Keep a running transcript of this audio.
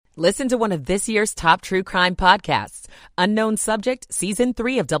Listen to one of this year's top true crime podcasts. Unknown Subject, Season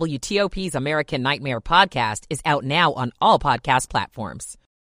 3 of WTOP's American Nightmare podcast is out now on all podcast platforms.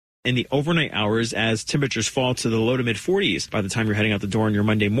 In the overnight hours as temperatures fall to the low to mid 40s by the time you're heading out the door on your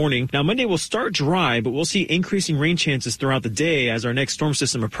Monday morning. Now, Monday will start dry, but we'll see increasing rain chances throughout the day as our next storm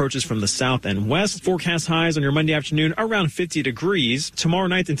system approaches from the south and west. Forecast highs on your Monday afternoon around 50 degrees. Tomorrow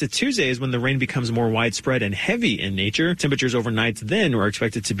night into Tuesday is when the rain becomes more widespread and heavy in nature. Temperatures overnight then are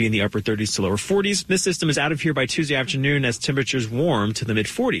expected to be in the upper 30s to lower 40s. This system is out of here by Tuesday afternoon as temperatures warm to the mid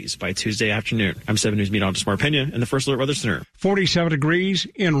 40s by Tuesday afternoon. I'm 7 News meteorologist Mark Pena in the First Alert Weather Center. 47 degrees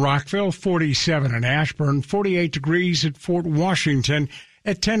in Rockville, 47 in Ashburn, 48 degrees at Fort Washington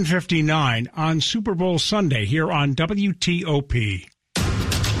at 10:59 on Super Bowl Sunday here on WTOP.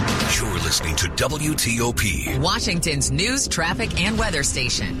 You're listening to WTOP, Washington's news, traffic, and weather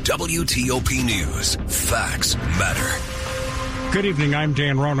station. WTOP News. Facts matter. Good evening, I'm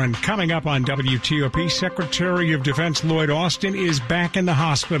Dan Ronan. Coming up on WTOP, Secretary of Defense Lloyd Austin is back in the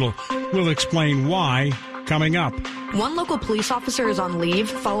hospital. We'll explain why coming up. One local police officer is on leave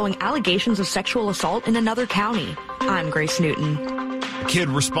following allegations of sexual assault in another county. I'm Grace Newton. A kid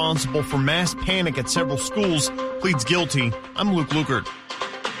responsible for mass panic at several schools pleads guilty. I'm Luke Lukert.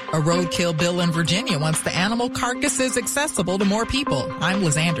 A roadkill bill in Virginia wants the animal carcasses accessible to more people. I'm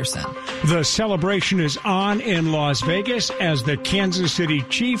Liz Anderson. The celebration is on in Las Vegas as the Kansas City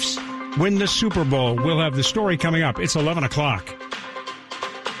Chiefs win the Super Bowl. We'll have the story coming up. It's 11 o'clock.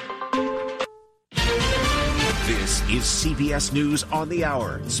 This is CBS News on the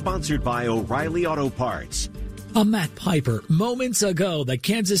Hour, sponsored by O'Reilly Auto Parts. I'm Matt Piper. Moments ago, the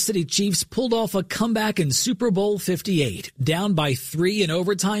Kansas City Chiefs pulled off a comeback in Super Bowl 58. Down by 3 in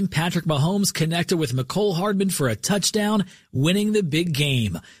overtime, Patrick Mahomes connected with McCole Hardman for a touchdown, winning the big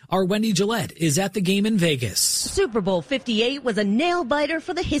game. Our Wendy Gillette is at the game in Vegas. Super Bowl 58 was a nail-biter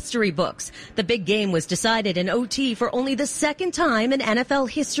for the history books. The big game was decided in OT for only the second time in NFL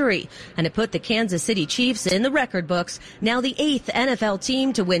history, and it put the Kansas City Chiefs in the record books, now the 8th NFL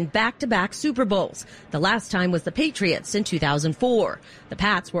team to win back-to-back Super Bowls. The last time was the Patriots in 2004. The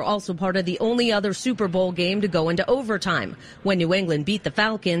Pats were also part of the only other Super Bowl game to go into overtime when New England beat the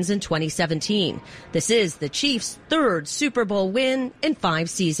Falcons in 2017. This is the Chiefs' third Super Bowl win in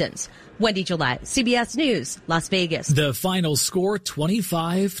 5 seasons. Wendy Gillette, CBS News, Las Vegas. The final score,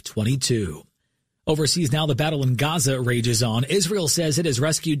 25-22. Overseas now, the battle in Gaza rages on. Israel says it has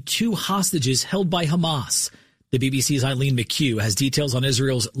rescued 2 hostages held by Hamas. The BBC's Eileen McHugh has details on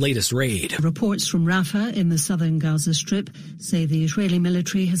Israel's latest raid. Reports from Rafah in the southern Gaza Strip say the Israeli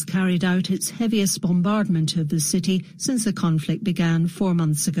military has carried out its heaviest bombardment of the city since the conflict began 4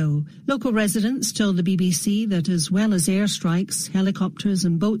 months ago. Local residents told the BBC that as well as airstrikes, helicopters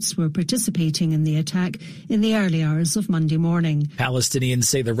and boats were participating in the attack in the early hours of Monday morning. Palestinians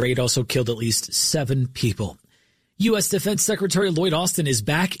say the raid also killed at least 7 people. U.S. Defense Secretary Lloyd Austin is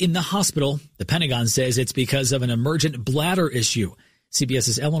back in the hospital. The Pentagon says it's because of an emergent bladder issue.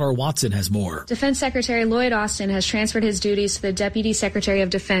 CBS's Eleanor Watson has more. Defense Secretary Lloyd Austin has transferred his duties to the Deputy Secretary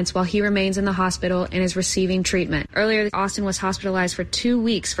of Defense while he remains in the hospital and is receiving treatment. Earlier, Austin was hospitalized for 2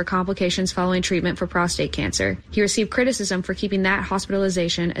 weeks for complications following treatment for prostate cancer. He received criticism for keeping that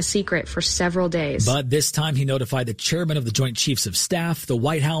hospitalization a secret for several days. But this time he notified the chairman of the Joint Chiefs of Staff, the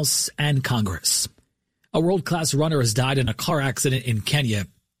White House, and Congress. A world-class runner has died in a car accident in Kenya.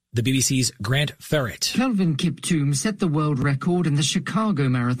 The BBC's Grant Ferret. Kelvin Kiptoum set the world record in the Chicago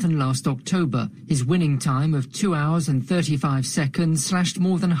Marathon last October. His winning time of 2 hours and 35 seconds slashed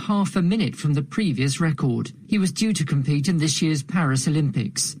more than half a minute from the previous record. He was due to compete in this year's Paris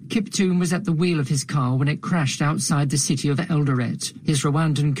Olympics. Kiptoum was at the wheel of his car when it crashed outside the city of Eldoret. His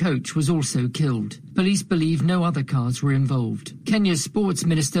Rwandan coach was also killed. Police believe no other cars were involved. Kenya's sports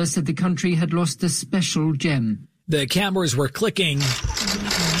minister said the country had lost a special gem. The cameras were clicking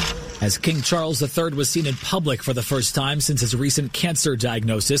as King Charles III was seen in public for the first time since his recent cancer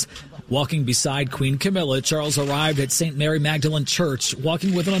diagnosis. Walking beside Queen Camilla, Charles arrived at St. Mary Magdalene Church,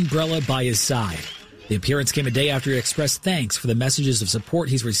 walking with an umbrella by his side. The appearance came a day after he expressed thanks for the messages of support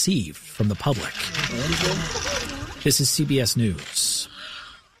he's received from the public. This is CBS News.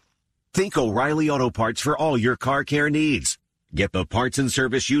 Think O'Reilly Auto Parts for all your car care needs. Get the parts and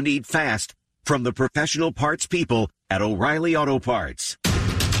service you need fast from the professional parts people at O'Reilly Auto Parts.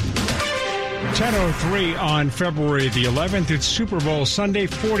 10:03 on February the 11th. It's Super Bowl Sunday,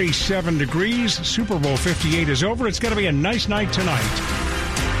 47 degrees. Super Bowl 58 is over. It's going to be a nice night tonight.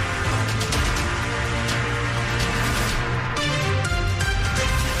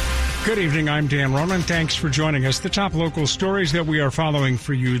 Good evening, I'm Dan Ronan. Thanks for joining us. The top local stories that we are following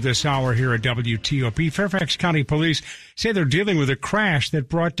for you this hour here at WTOP. Fairfax County Police say they're dealing with a crash that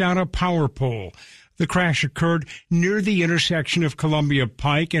brought down a power pole. The crash occurred near the intersection of Columbia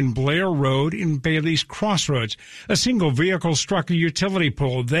Pike and Blair Road in Bailey's Crossroads. A single vehicle struck a utility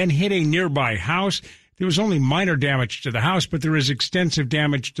pole, then hit a nearby house. There was only minor damage to the house, but there is extensive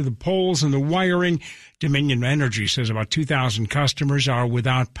damage to the poles and the wiring. Dominion Energy says about 2,000 customers are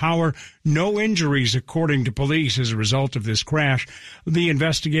without power. No injuries, according to police, as a result of this crash. The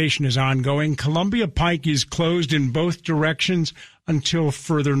investigation is ongoing. Columbia Pike is closed in both directions until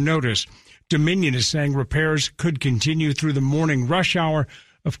further notice. Dominion is saying repairs could continue through the morning rush hour.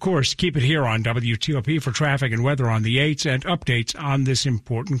 Of course, keep it here on WTOP for traffic and weather on the 8s and updates on this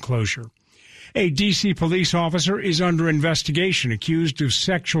important closure. A D.C. police officer is under investigation, accused of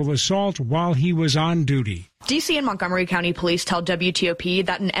sexual assault while he was on duty. D.C. and Montgomery County Police tell WTOP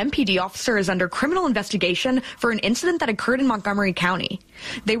that an MPD officer is under criminal investigation for an incident that occurred in Montgomery County.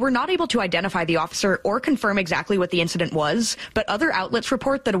 They were not able to identify the officer or confirm exactly what the incident was, but other outlets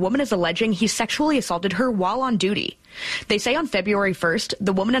report that a woman is alleging he sexually assaulted her while on duty. They say on February 1st,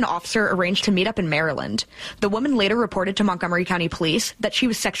 the woman and officer arranged to meet up in Maryland. The woman later reported to Montgomery County Police that she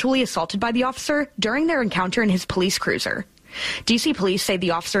was sexually assaulted by the officer during their encounter in his police cruiser. D.C. police say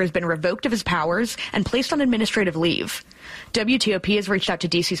the officer has been revoked of his powers and placed on administrative leave. WTOP has reached out to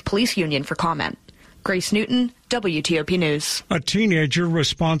D.C.'s police union for comment. Grace Newton, WTOP News. A teenager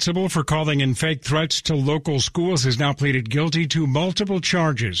responsible for calling in fake threats to local schools has now pleaded guilty to multiple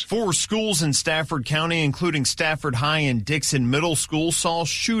charges. 4 schools in Stafford County, including Stafford High and Dixon Middle School, saw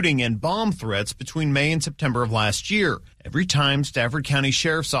shooting and bomb threats between May and September of last year. Every time, Stafford County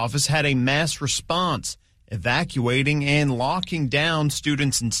Sheriff's Office had a mass response, evacuating and locking down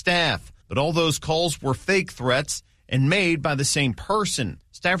students and staff. But all those calls were fake threats and made by the same person.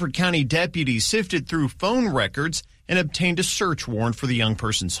 Stafford County deputies sifted through phone records and obtained a search warrant for the young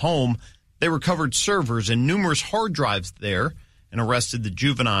person's home. They recovered servers and numerous hard drives there and arrested the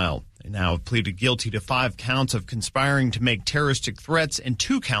juvenile. They now have pleaded guilty to 5 counts of conspiring to make terroristic threats and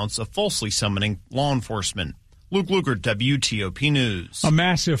 2 counts of falsely summoning law enforcement. Luke Luger, WTOP News. A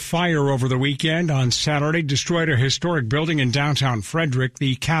massive fire over the weekend on Saturday destroyed a historic building in downtown Frederick.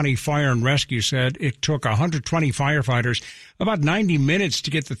 The county fire and rescue said it took 120 firefighters about 90 minutes to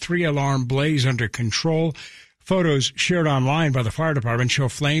get the 3-alarm blaze under control. Photos shared online by the fire department show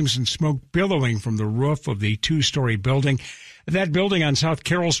flames and smoke billowing from the roof of the 2-story building. That building on South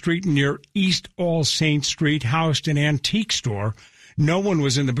Carroll Street near East All Saints Street housed an antique store. No one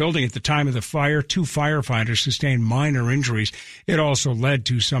was in the building at the time of the fire. 2 firefighters sustained minor injuries. It also led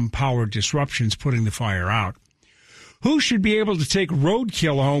to some power disruptions, putting the fire out. Who should be able to take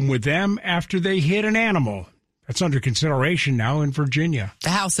roadkill home with them after they hit an animal? That's under consideration now in Virginia.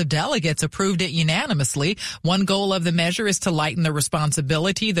 The House of Delegates approved it unanimously. One goal of the measure is to lighten the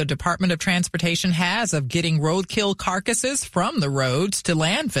responsibility the Department of Transportation has of getting roadkill carcasses from the roads to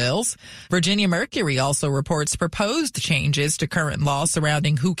landfills. Virginia Mercury also reports proposed changes to current law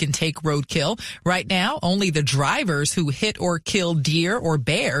surrounding who can take roadkill. Right now, only the drivers who hit or kill deer or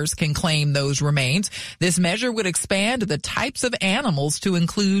bears can claim those remains. This measure would expand the types of animals to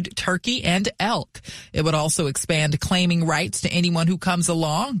include turkey and elk. It would also expand claiming rights to anyone who comes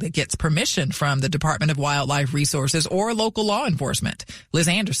along that gets permission from the Department of Wildlife Resources or local law enforcement. Liz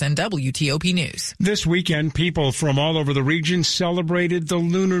Anderson, WTOP News. This weekend, people from all over the region celebrated the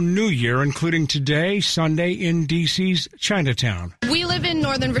Lunar New Year, including today, Sunday, in D.C.'s Chinatown. We live in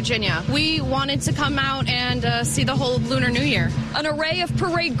Northern Virginia. We wanted to come out and see the whole Lunar New Year. An array of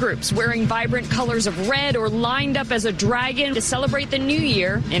parade groups wearing vibrant colors of red or lined up as a dragon to celebrate the new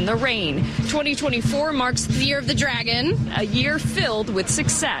year in the rain. 2024 marks the Year of the Dragon, a year filled with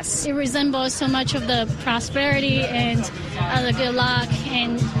success. It resembles so much of the prosperity and the good luck,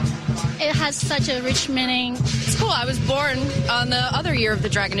 and it has such a rich meaning. It's cool. I was born on the other Year of the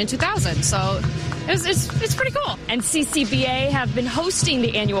Dragon in 2000, so it's pretty cool. And CCBA have been hosting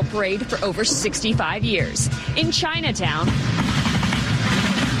the annual parade for over 65 years. In Chinatown,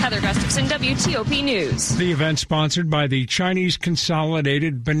 Heather Gustafson, WTOP News. The event sponsored by the Chinese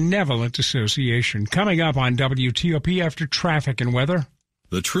Consolidated Benevolent Association. Coming up on WTOP after traffic and weather.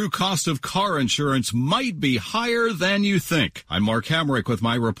 The true cost of car insurance might be higher than you think. I'm Mark Hamrick with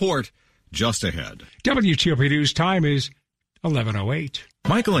my report just ahead. WTOP News time is 11:08.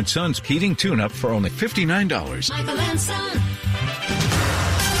 Michael & Son's heating tune-up for only $59. Michael & Son.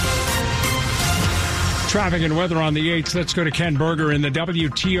 Traffic and weather on the 8th. Let's go to Ken Berger in the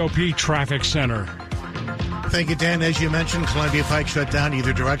WTOP Traffic Center. Thank you, Dan. As you mentioned, Columbia Pike shut down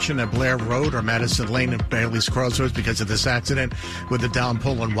either direction at Blair Road or Madison Lane and Bailey's Crossroads because of this accident with the down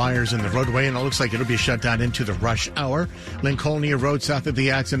pole and wires in the roadway, and it looks like it'll be shut down into the rush hour. Lincolnia Road south of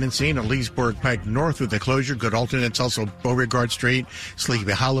the accident scene, and Leesburg Pike north with the closure. Good alternates. Also, Beauregard Street,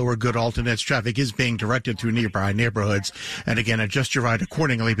 Sleepy Hollow are good alternates. Traffic is being directed through nearby neighborhoods. And again, adjust your ride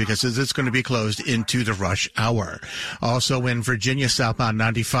accordingly because it's going to be closed into the rush hour. Also in Virginia, southbound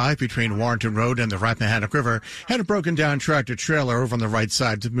 95 between Warrenton Road and the Rappahannock River had a broken down tractor trailer over on the right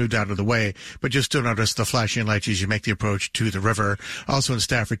side that moved out of the way, but you still notice the flashing lights as you make the approach to the river. Also in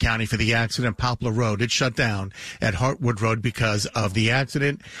Stafford County for the accident, Poplar Road, it shut down at Hartwood Road because of the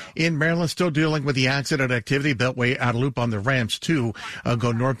accident. In Maryland, still dealing with the accident activity. Beltway out of loop on the ramps too.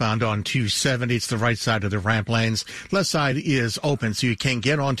 Go northbound on 270. It's the right side of the ramp lanes. Left side is open, so you can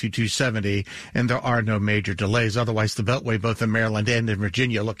get onto 270, and there are no major delays. Otherwise, the Beltway, both in Maryland and in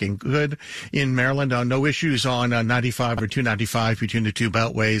Virginia, looking good. In Maryland, no issues on 95 or 295 between the two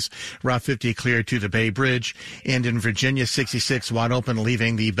beltways. Route 50 clear to the Bay Bridge. And in Virginia, 66 wide open,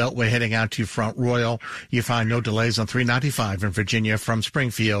 leaving the beltway heading out to Front Royal. You find no delays on 395 in Virginia from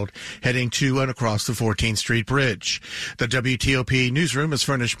Springfield heading to and across the 14th Street Bridge. The WTOP newsroom is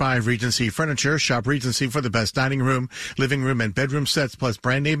furnished by Regency Furniture. Shop Regency for the best dining room, living room, and bedroom sets, plus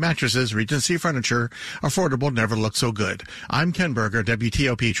brand name mattresses. Regency Furniture. Affordable, never looked so good. I'm Ken Berger,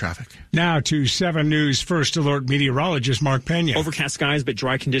 WTOP Traffic. Now to 7 News First Alert meteorologist Mark Pena. Overcast skies, but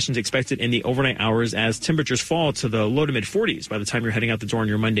dry conditions expected in the overnight hours as temperatures fall to the low to mid 40s by the time you're heading out the door on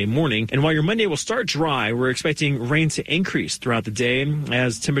your Monday morning. And while your Monday will start dry, we're expecting rain to increase throughout the day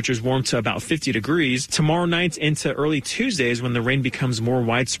as temperatures warm to about 50 degrees. Tomorrow night into early Tuesdays, when the rain becomes more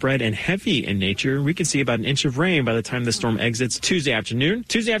widespread and heavy in nature, we can see about an inch of rain by the time the storm exits Tuesday afternoon.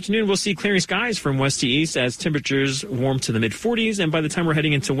 Tuesday afternoon, we'll see clearing skies from west to east as temperatures warm to the mid 40s. And by the time we're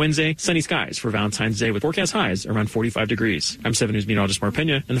heading into Wednesday, sunny skies for Valentine's Day with forecast highs around 45 degrees. I'm 7 News meteorologist Mark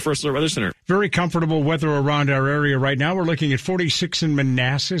Pena in the First Alert Weather Center. Very comfortable weather around our area right now. We're looking at 46 in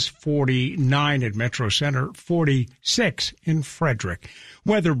Manassas, 49 at Metro Center, 46 in Frederick.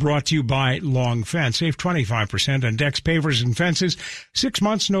 Weather brought to you by Long Fence. Save 25% on decks, pavers, and fences. 6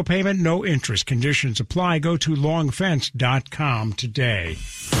 months, no payment, no interest. Conditions apply. Go to longfence.com today.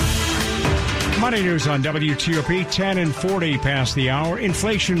 Money News on WTOP, 10 and 40 past the hour.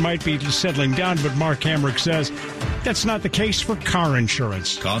 Inflation might be settling down, but Mark Hamrick says that's not the case for car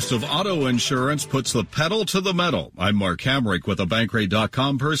insurance. Cost of auto insurance puts the pedal to the metal. I'm Mark Hamrick with a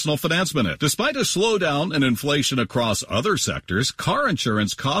Bankrate.com Personal Finance Minute. Despite a slowdown in inflation across other sectors, car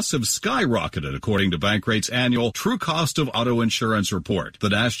insurance costs have skyrocketed, according to Bankrate's annual True Cost of Auto Insurance report. The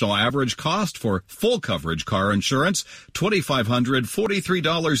national average cost for full coverage car insurance,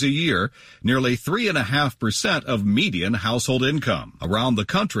 $2,543 a year, nearly 3.5% of median household income. Around the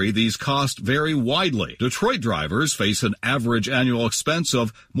country, these costs vary widely. Detroit drivers face an average annual expense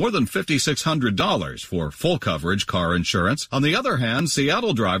of more than $5,600 for full coverage car insurance. On the other hand,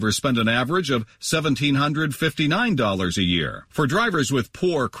 Seattle drivers spend an average of $1,759 a year. For drivers with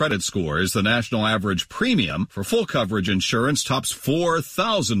poor credit scores, the national average premium for full coverage insurance tops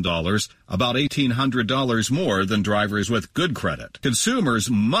 $4,000, about $1,800 more than drivers with good credit. Consumers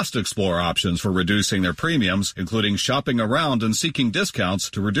must explore options for reducing their premiums, including shopping around and seeking discounts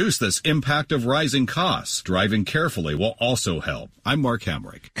to reduce this impact of rising costs. Driving carefully will also help. I'm Mark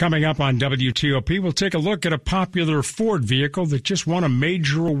Hamrick. Coming up on WTOP, we'll take a look at a popular Ford vehicle that just won a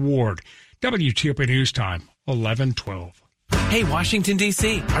major award. WTOP News Time, 11:12. Hey, Washington,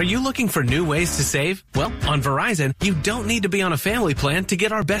 D.C., are you looking for new ways to save? Well, on Verizon, you don't need to be on a family plan to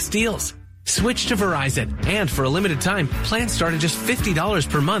get our best deals. Switch to Verizon, and for a limited time, plans start at just $50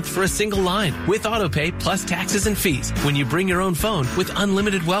 per month for a single line, with autopay plus taxes and fees when you bring your own phone with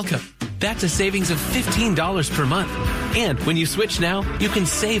unlimited welcome. That's a savings of $15 per month. And when you switch now, you can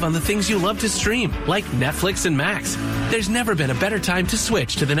save on the things you love to stream, like Netflix and Max. There's never been a better time to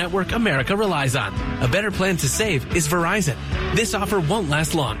switch to the network America relies on. A better plan to save is Verizon. This offer won't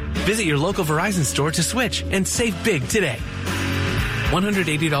last long. Visit your local Verizon store to switch and save big today.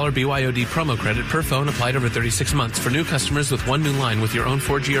 $180 BYOD promo credit per phone applied over 36 months for new customers with one new line with your own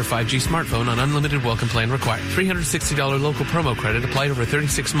 4G or 5G smartphone on unlimited welcome plan required. $360 local promo credit applied over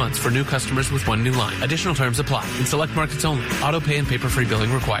 36 months for new customers with one new line. Additional terms apply. In select markets only. Auto pay and paper-free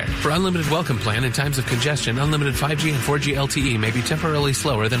billing required. For unlimited welcome plan in times of congestion, unlimited 5G and 4G LTE may be temporarily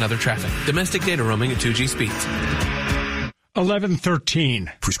slower than other traffic. Domestic data roaming at 2G speeds.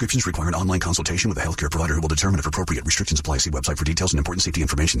 11:13. Prescriptions require an online consultation with a healthcare provider who will determine if appropriate. Restrictions apply. See website for details and important safety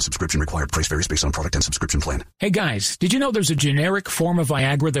information. Subscription required. Price varies based on product and subscription plan. Hey guys, did you know there's a generic form of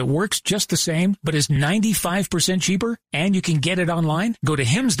Viagra that works just the same, but is 95% cheaper? And you can get it online? Go to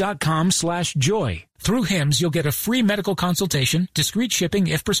hims.com/joy. Through HIMS, you'll get a free medical consultation, discreet shipping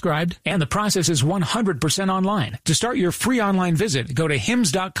if prescribed, and the process is 100% online. To start your free online visit, go to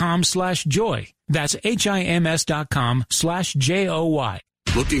hims.com/joy. That's HIMS.com/JOY.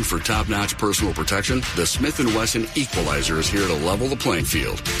 Looking for top-notch personal protection? The Smith & Wesson Equalizer is here to level the playing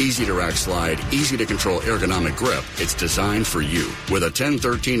field. Easy to rack slide, easy to control ergonomic grip. It's designed for you. With a 10,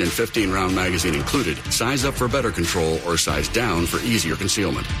 13, and 15-round magazine included, size up for better control or size down for easier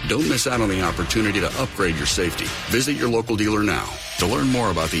concealment. Don't miss out on the opportunity to upgrade your safety. Visit your local dealer now. To learn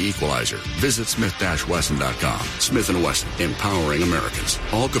more about the Equalizer, visit smith-wesson.com. Smith & Wesson, empowering Americans.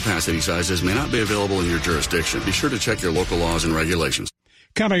 All capacity sizes may not be available in your jurisdiction. Be sure to check your local laws and regulations.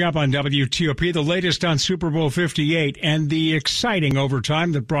 Coming up on WTOP, the latest on Super Bowl 58 and the exciting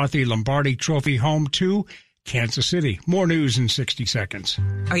overtime that brought the Lombardi Trophy home to Kansas City. More news in 60 seconds.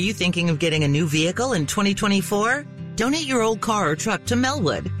 Are you thinking of getting a new vehicle in 2024? Donate your old car or truck to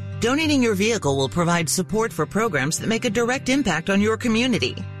Melwood. Donating your vehicle will provide support for programs that make a direct impact on your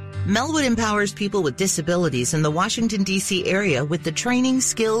community. Melwood empowers people with disabilities in the Washington, D.C. area with the training,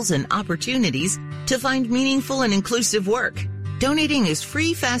 skills, and opportunities to find meaningful and inclusive work. Donating is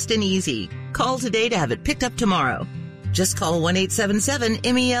free, fast, and easy. Call today to have it picked up tomorrow. Just call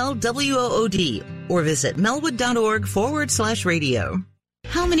 1-877-MELWOOD or visit melwood.org/radio.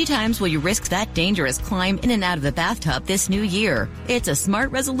 How many times will you risk that dangerous climb in and out of the bathtub this new year? It's a smart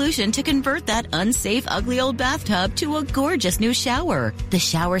resolution to convert that unsafe, ugly old bathtub to a gorgeous new shower. The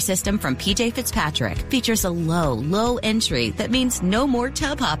shower system from PJ Fitzpatrick features a low entry that means no more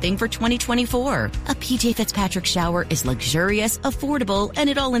tub hopping for 2024. A PJ Fitzpatrick shower is luxurious, affordable, and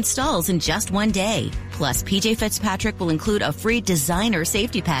it all installs in just one day. Plus, PJ Fitzpatrick will include a free designer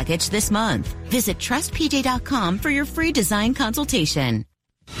safety package this month. Visit trustpj.com for your free design consultation.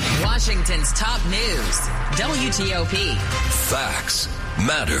 Washington's top news, WTOP. Facts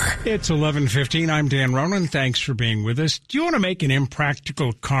matter. It's 11:15. I'm Dan Ronan. Thanks for being with us. Do you want to make an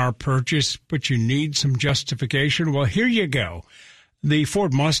impractical car purchase, but you need some justification? Well, here you go. The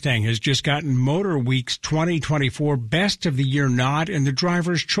Ford Mustang has just gotten Motor Week's 2024 Best of the Year nod in the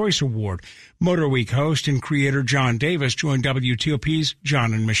Driver's Choice Award. Motor Week host and creator John Davis joined WTOP's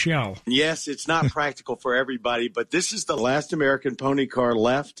John and Michelle. Yes, it's not practical for everybody, but this is the last American pony car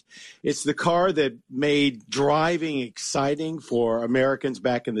left. It's the car that made driving exciting for Americans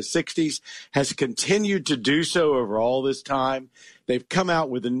back in the 60s, has continued to do so over all this time. They've come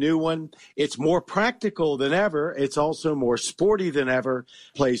out with a new one. It's more practical than ever. It's also more sporty than ever.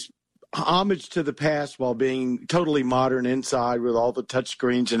 Plays homage to the past while being totally modern inside with all the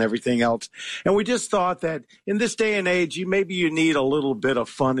touchscreens and everything else. And we just thought that in this day and age, maybe you need a little bit of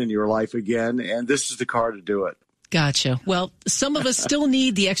fun in your life again, and this is the car to do it. Gotcha. Well, some of us still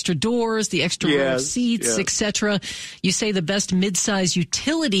need the extra doors, the extra row of seats, etc. You say the best midsize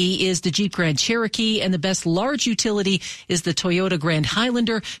utility is the Jeep Grand Cherokee, and the best large utility is the Toyota Grand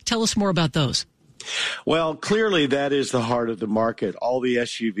Highlander. Tell us more about those. Well, clearly that is the heart of the market, all the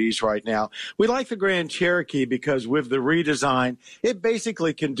SUVs right now. We like the Grand Cherokee because with the redesign, it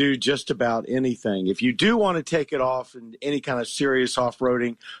basically can do just about anything. If you do want to take it off in any kind of serious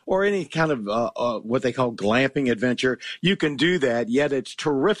off-roading or any kind of what they call glamping adventure, you can do that, yet it's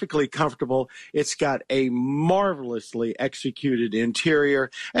terrifically comfortable. It's got a marvelously executed interior,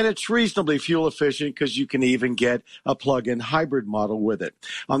 and it's reasonably fuel efficient because you can even get a plug-in hybrid model with it.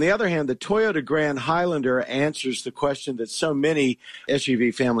 On the other hand, the Toyota Grand Highlander answers the question that so many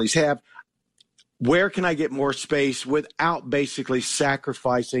SUV families have. Where can I get more space without basically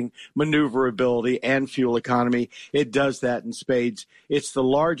sacrificing maneuverability and fuel economy? It does that in spades. It's the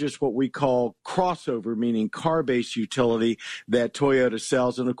largest what we call crossover, meaning car-based utility that Toyota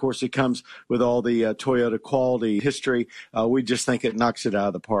sells. And, of course, it comes with all the Toyota quality history. We just think it knocks it out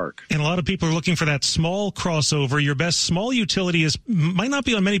of the park. And a lot of people are looking for that small crossover. Your best small utility might not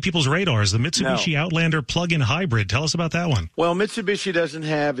be on many people's radars, the Mitsubishi Outlander plug-in hybrid. Tell us about that one. Well, Mitsubishi doesn't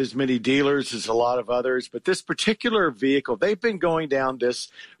have as many dealers as a lot of others, but this particular vehicle, they've been going down this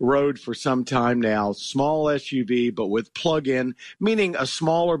road for some time now. Small SUV, but with plug-in, meaning a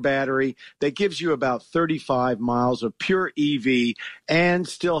smaller battery that gives you about 35 miles of pure EV and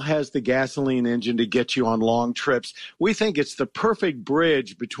still has the gasoline engine to get you on long trips. We think it's the perfect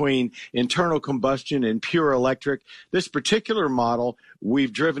bridge between internal combustion and pure electric. This particular model,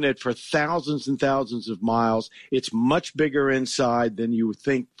 we've driven it for thousands and thousands of miles. It's much bigger inside than you would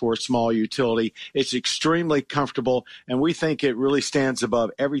think for a small utility. It's extremely comfortable, and we think it really stands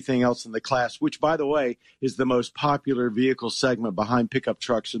above everything else in the class, which, by the way, is the most popular vehicle segment behind pickup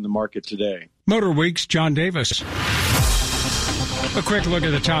trucks in the market today. Motor Week's John Davis. A quick look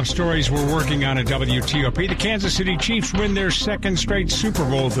at the top stories we're working on at WTOP. The Kansas City Chiefs win their second straight Super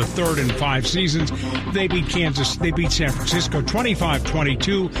Bowl, the third in 5 seasons. They beat San Francisco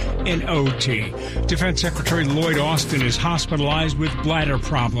 25-22 in OT. Defense Secretary Lloyd Austin is hospitalized with bladder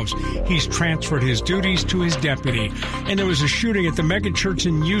problems. He's transferred his duties to his deputy. And there was a shooting at the megachurch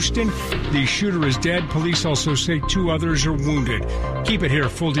in Houston. The shooter is dead. Police also say 2 others are wounded. Keep it here.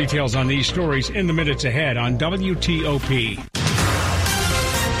 Full details on these stories in the minutes ahead on WTOP.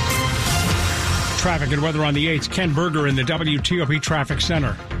 Traffic and weather on the 8th. Ken Berger in the WTOP Traffic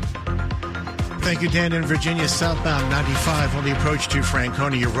Center. Thank you, Dan. In Virginia, southbound 95 on the approach to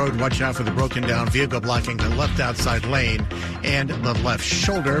Franconia Road. Watch out for the broken down vehicle blocking the left outside lane and the left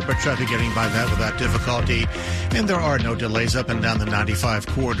shoulder, but traffic getting by that without difficulty. And there are no delays up and down the 95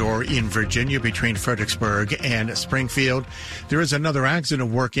 corridor in Virginia between Fredericksburg and Springfield. There is another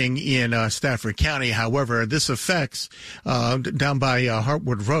accident working in Stafford County. However, this affects down by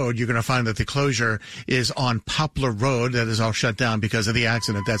Hartwood Road. You're going to find that the closure is on Poplar Road. That is all shut down because of the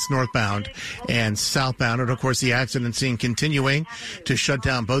accident. That's northbound and southbound. And, of course, the accident scene continuing to shut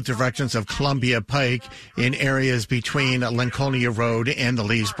down both directions of Columbia Pike in areas between Lincolnia Road and the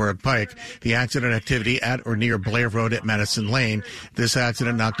Leesburg Pike. The accident activity at or near Blair Road at Madison Lane. This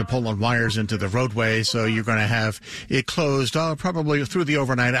accident knocked a pole and wires into the roadway, so you're going to have it closed probably through the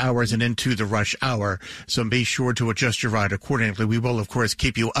overnight hours and into the rush hour. So be sure to adjust your ride accordingly. We will, of course,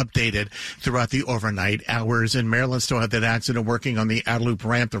 keep you updated throughout the overnight hours. In Maryland, still have that accident working on the outer loop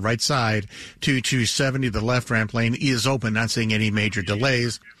ramp, the right side, 270. The left ramp lane is open, not seeing any major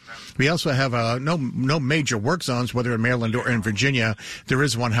delays. We also have no major work zones, whether in Maryland or in Virginia. There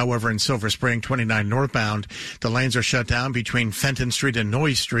is one, however, in Silver Spring, 29 northbound. The lanes are shut down between Fenton Street and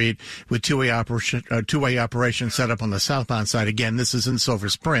Noyes Street with two-way operation set up on the southbound side. Again, this is in Silver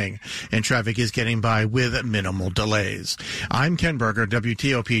Spring, and traffic is getting by with minimal delays. I'm Ken Berger,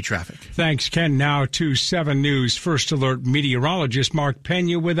 WTOP Traffic. Thanks, Ken. Now to 7 News First Alert meteorologist Mark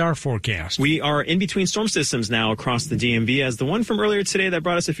Pena with our forecast. We are in between storm systems now across the DMV, as the one from earlier today that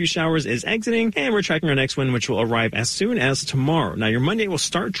brought us a few showers is exiting, and we're tracking our next one, which will arrive as soon as tomorrow. Now, your Monday will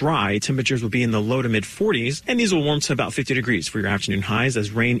start dry. Temperatures will be in the low to mid 40s, and these will warm to about 50 degrees for your afternoon highs. As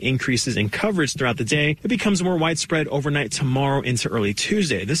rain increases in coverage throughout the day, it becomes more widespread overnight tomorrow into early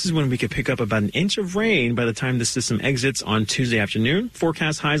Tuesday. This is when we could pick up about an inch of rain by the time the system exits on Tuesday afternoon.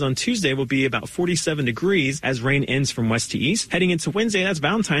 Forecast highs on Tuesday will be about 47 degrees as rain ends from west to east. Heading into Wednesday, that's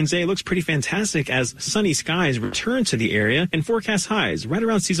Valentine's Day, it looks pretty fantastic as sunny skies return to the area, and forecast highs right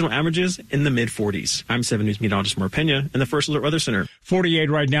around seasonal averages in the mid-40s. I'm 7 News meteorologist Mark Pena in the First Alert Weather Center. 48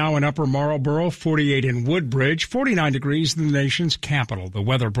 right now in Upper Marlboro, 48 in Woodbridge, 49 degrees in the nation's capital. The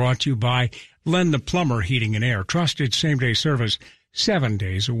weather brought to you by Len the Plumber Heating and Air. Trusted same-day service 7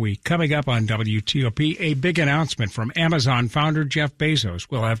 days a week. Coming up on WTOP, a big announcement from Amazon founder Jeff Bezos.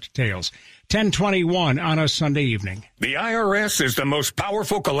 We'll have details. 10:21 on a Sunday evening. The IRS is the most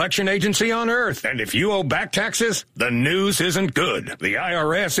powerful collection agency on earth, and if you owe back taxes, the news isn't good. The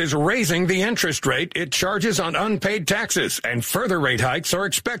IRS is raising the interest rate it charges on unpaid taxes, and further rate hikes are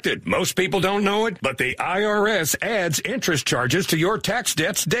expected. Most people don't know it, but the IRS adds interest charges to your tax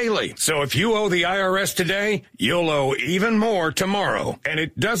debts daily. So if you owe the IRS today, you'll owe even more tomorrow. And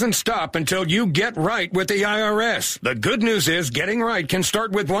it doesn't stop until you get right with the IRS. The good news is getting right can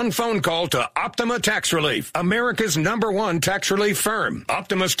start with one phone call to Optima Tax Relief, America's #1 tax relief firm.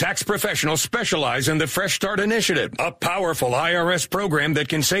 Optima's tax professionals specialize in the Fresh Start Initiative, a powerful IRS program that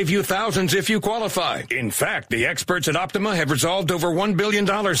can save you thousands if you qualify. In fact, the experts at Optima have resolved over $1 billion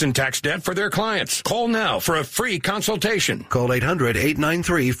in tax debt for their clients. Call now for a free consultation. Call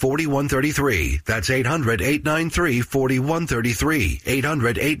 800-893-4133. That's 800-893-4133.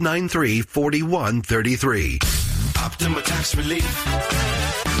 800-893-4133. Optima Tax Relief.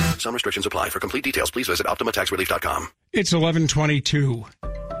 Some restrictions apply. For complete details, please visit OptimaTaxRelief.com. It's 11:22.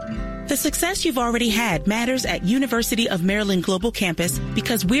 The success you've already had matters at University of Maryland Global Campus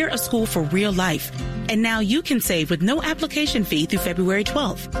because we're a school for real life. And now you can save with no application fee through February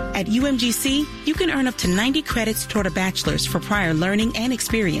 12th. At UMGC, you can earn up to 90 credits toward a bachelor's for prior learning and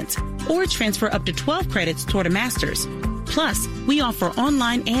experience, or transfer up to 12 credits toward a master's. Plus, we offer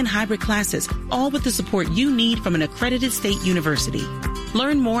online and hybrid classes, all with the support you need from an accredited state university.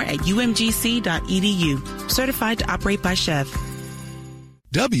 Learn more at umgc.edu. Certified to operate by Chev.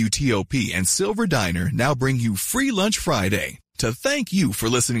 WTOP and Silver Diner now bring you Free Lunch Friday to thank you for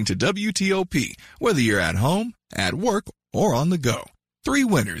listening to WTOP, whether you're at home, at work, or on the go. 3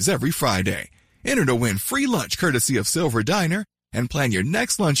 winners every Friday. Enter to win free lunch courtesy of Silver Diner and plan your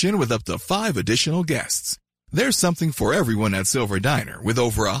next luncheon with up to 5 additional guests. There's something for everyone at Silver Diner with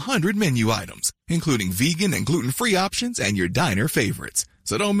over 100 menu items, including vegan and gluten-free options and your diner favorites.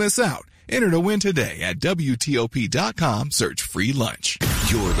 So don't miss out. Enter to win today at WTOP.com. Search free lunch.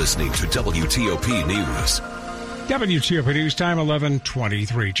 You're listening to WTOP News. WTOP News Time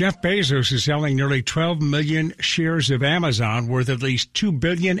 11:23. Jeff Bezos is selling nearly 12 million shares of Amazon, worth at least $2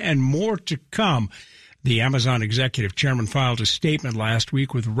 billion and more to come. The Amazon executive chairman filed a statement last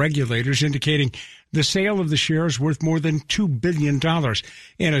week with regulators indicating the sale of the shares worth more than $2 billion.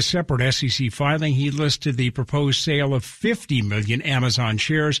 In a separate SEC filing, he listed the proposed sale of 50 million Amazon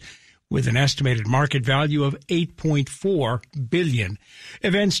shares with an estimated market value of $8.4 billion.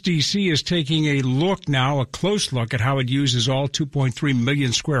 Events DC is taking a close look at how it uses all 2.3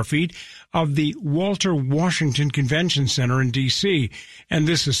 million square feet of the Walter Washington Convention Center in DC. And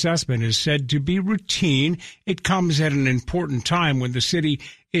this assessment is said to be routine. It comes at an important time when the city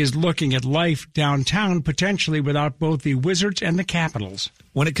is looking at life downtown, potentially without both the Wizards and the Capitals.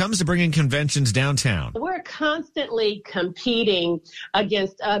 When it comes to bringing conventions downtown, we're constantly competing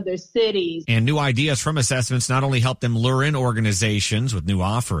against other cities. And new ideas from assessments not only help them lure in organizations with new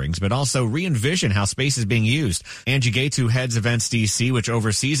offerings, but also re-envision how space is being used. Angie Gates, who heads Events DC, which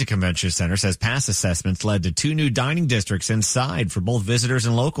oversees a convention center, says past assessments led to 2 new dining districts inside for both visitors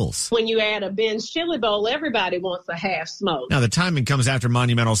and locals. When you add a Ben's Chili Bowl, everybody wants a half smoke. Now, the timing comes after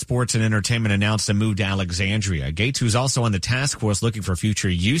Monumental Sports and Entertainment announced a move to Alexandria. Gates, who's also on the task force looking for future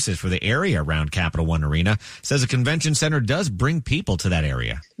uses for the area around Capital One Arena, says a convention center does bring people to that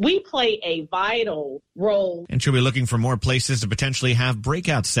area. We play a vital role. And she'll be looking for more places to potentially have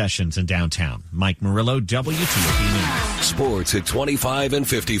breakout sessions in downtown. Mike Murillo, WTOP News. Sports at 25 and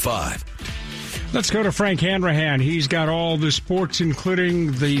 55. Let's go to Frank Hanrahan. He's got all the sports,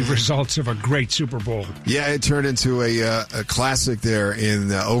 including the results of a great Super Bowl. Yeah, it turned into a classic there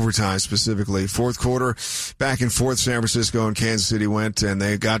in overtime, specifically. Fourth quarter, back and forth, San Francisco and Kansas City went, and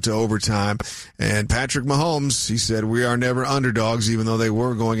they got to overtime. And Patrick Mahomes, he said, we are never underdogs, even though they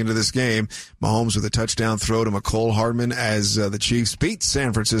were going into this game. Mahomes with a touchdown throw to McCole Hardman as the Chiefs beat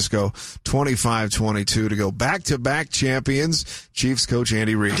San Francisco 25-22 to go back-to-back champions. Chiefs coach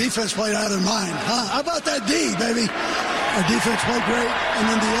Andy Reid. Defense played out of their mind. How about that D, baby? Our defense played great, and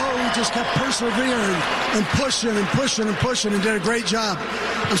then the O just kept persevering and pushing and did a great job.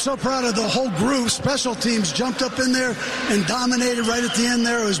 I'm so proud of the whole group. Special teams jumped up in there and dominated right at the end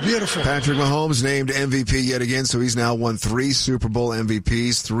there. It was beautiful. Patrick Mahomes named MVP yet again, so he's now won 3 Super Bowl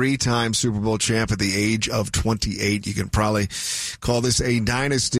MVPs, 3-time Super Bowl champ at the age of 28. You can probably call this a dynasty.